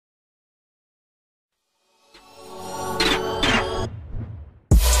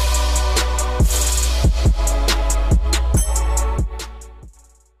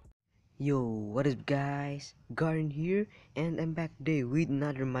Yo, what is up guys? Garen here, and I'm back today with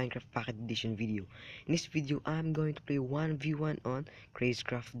another Minecraft Pocket Edition video. In this video, I'm going to play 1v1 on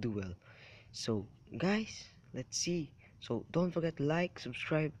CrazedCraftDuels. So, guys, let's see. So, don't forget to like,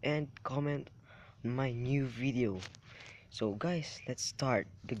 subscribe, and comment on my new video. So, guys, let's start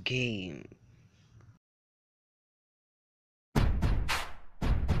the game.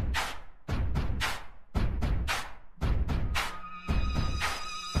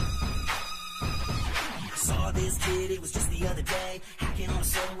 Saw this kid, it was just the other day, hacking on a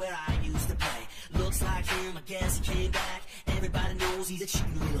server where I used to play. Looks like him, I guess he came back. Everybody knows he's a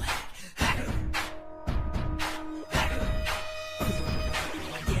cheating little hacker.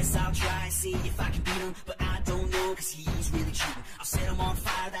 I guess I'll try and see if I can beat him, but I don't know, cause he's really cheating. I'll set him on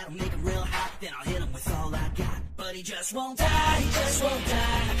fire, that'll make him real hot, then I'll hit him with all I got. But he just won't die, he just won't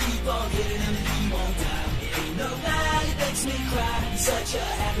die. I keep on hitting him and he won't die. It ain't no lie, it makes me cry. He's such a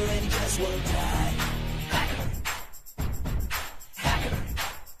hacker and he just won't die.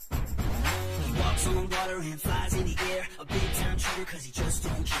 On water and flies in the air, a big time cheater cause he just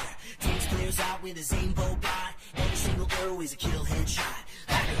don't care. Takes players out with his aimbot bot. Every single arrow is a kill headshot.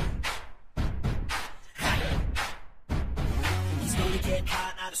 He's gonna get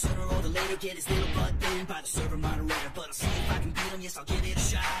caught out of sooner or later, get his little butt banned by the server moderator. But I'll see if I can beat him, yes I'll give it a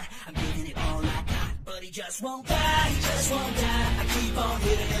shot. I'm giving it all I got, but he just won't die, he just won't die. I keep on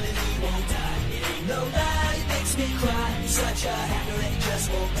hitting him and he won't die. It ain't no lie, it makes me cry. He's such a hacker and he just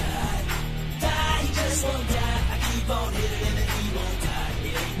won't die. He just won't die. I keep on hitting him and he won't die.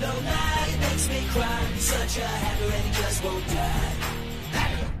 It ain't no lie, it makes me cry. He's such a hacker and he just won't die.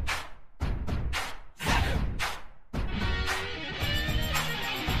 Hacker. Hacker.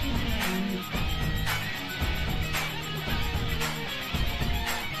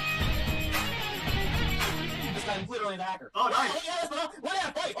 This guy's literally an hacker. Oh, nice. Yeah, what a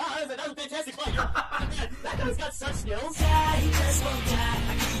fight. Wow, that was a fantastic fight. That guy's got such skills. He just won't die.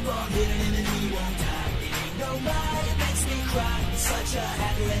 I keep on hitting him and he won't die. It ain't no lie, it makes me cry. He's such a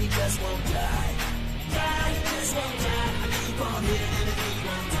hacker and he just won't die. He just won't die. I keep on hitting him and he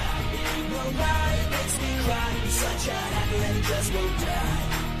won't die. It ain't no lie, it makes me cry. He's such a hacker and he just won't die.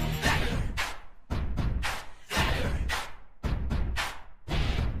 Hacker. Hacker.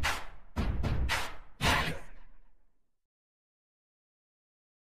 Hacker.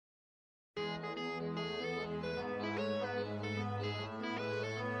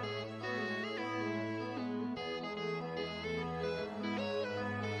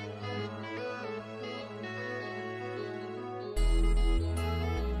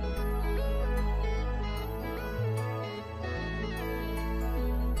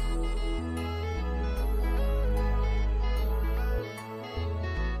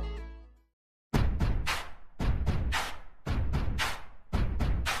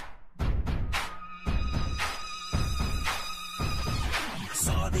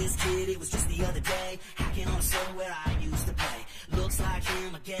 Saw this kid, it was just the other day, hacking on a server where I used to play. Looks like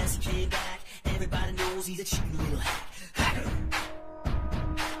him, I guess he came back. Everybody knows he's a cheating little hacker.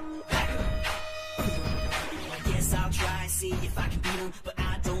 I guess I'll try and see if I can beat him, but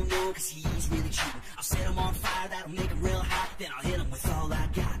I don't know cause he's really cheating. I'll set him on fire, that'll make him real hot, then I'll hit him with all I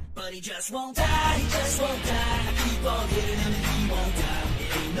got. But he just won't die, he just won't die. I keep on hitting him and he won't die.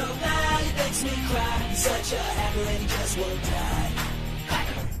 It ain't no lie, it makes me cry. He's such a hacker and he just won't die.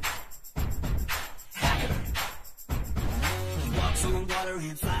 On water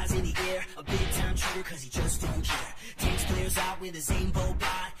and flies in the air, a big time cheater cause he just don't care. Takes players out with his aimbot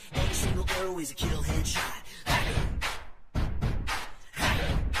bot. Every single arrow is a kill headshot.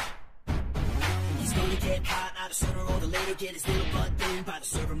 He's gonna get caught out of sooner or later, get his little butt banned by the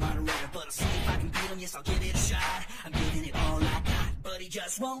server moderator. But I'll see if I can beat him, yes I'll give it a shot. I'm giving it all I got, but he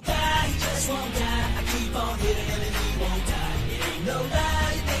just won't die, he just won't die. I keep on hitting him and he won't die. It ain't no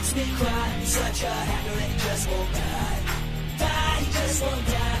lie, it makes me cry. He's such a hacker and he just won't die. He just won't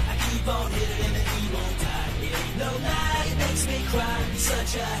die. I keep on hitting him and he won't die. It ain't no lie, it makes me cry. He's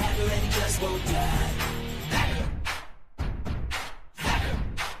such a hacker and he just won't die. Hacker. Hacker.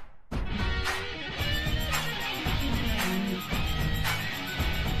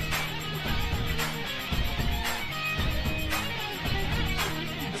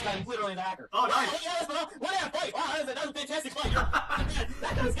 This guy's literally an hacker. Oh, nice. Yeah, what a fight. Wow, that was a fantastic fight.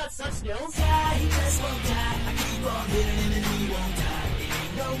 That guy's got such skills. He just won't die. I keep on hitting him and he won't die. It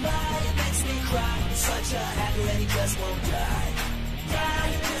ain't no lie, it makes me cry. He's such a hacker and he just won't die.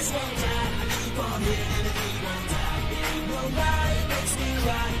 He just won't die. I keep on hitting him and he won't die. It ain't no lie, it makes me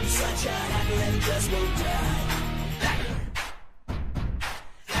cry. He's such a hacker and he just won't die.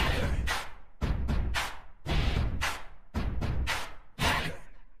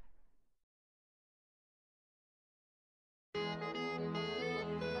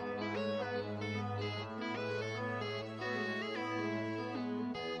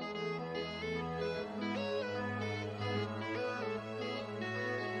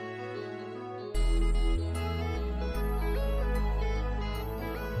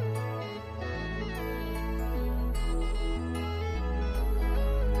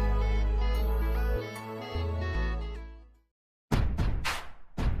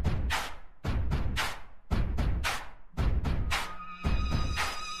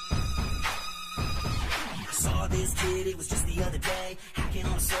 I saw this kid, it was just the other day, hacking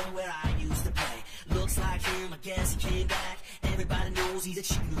on a server where I used to play. Looks like him, I guess he came back. Everybody knows he's a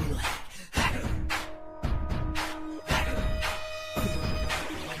cheeky little hacker.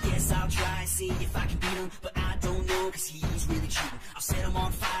 I guess I'll try and see if I can beat him, but I don't know, cause he's really cheating. I'll set him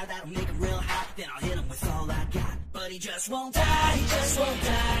on fire, that'll make him real hot, then I'll hit him with all I got. But he just won't die, he just won't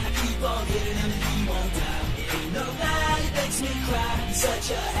die. I keep on hitting him and he won't die. It ain't no lie, it makes me cry. He's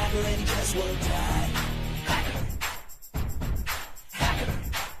such a hacker and he just won't die. Hacker.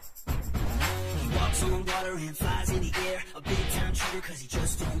 He walks on water and flies in the air. A big time cheater cause he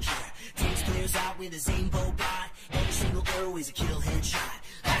just don't care. Takes players out with his aimbow bot. Every single arrow is a kill headshot.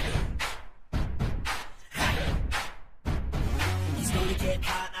 He's gonna get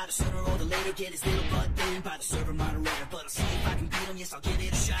caught either sooner or later. Get his little butt banged by the server moderator. But I'll see if I can beat him, yes I'll give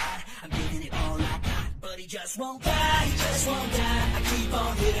it a shot. I'm giving it all I got. But he just won't die, he just won't die. I keep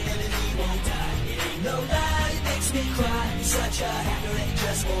on hitting him and he won't die. It ain't no lie, it makes me cry. He's such a hacker and he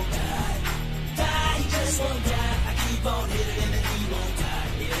just won't die. He just won't die. I keep on hitting him and he won't die.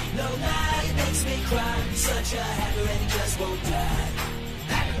 It ain't no lie, it makes me cry. He's such a hacker and he just won't die.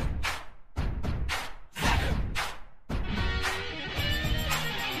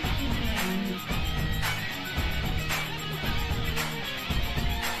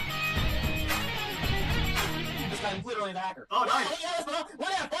 I'm literally an hacker. Oh, nice. Yes, bro. What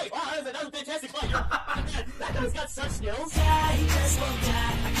a fight. Wow, that was a fantastic fight. That guy's got such skills. Die, he just won't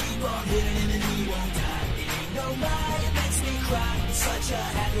die. I keep on hitting him and he won't die. It ain't no lie, it makes me cry. He's such a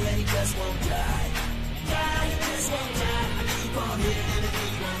hacker and he just won't die. He just won't die. I keep on hitting him and he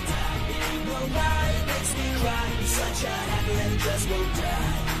won't die. It ain't no lie, it makes me cry. He's such a hacker and he just won't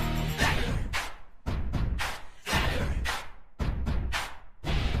die.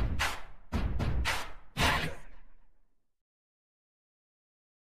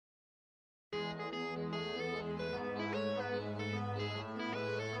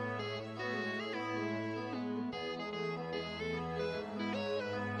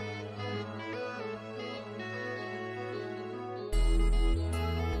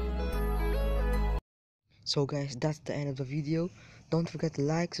 So guys, that's the end of the video. Don't forget to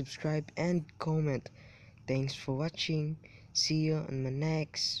like, subscribe and comment. Thanks for watching. See you on my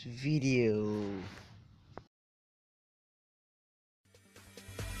next video.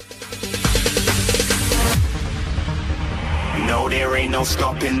 No, there ain't no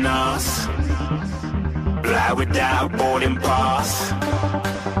stopping us. Fly without boarding pass.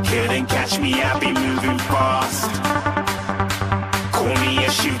 Couldn't catch me, I be moving fast. Call me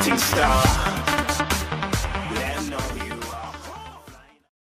a shooting star.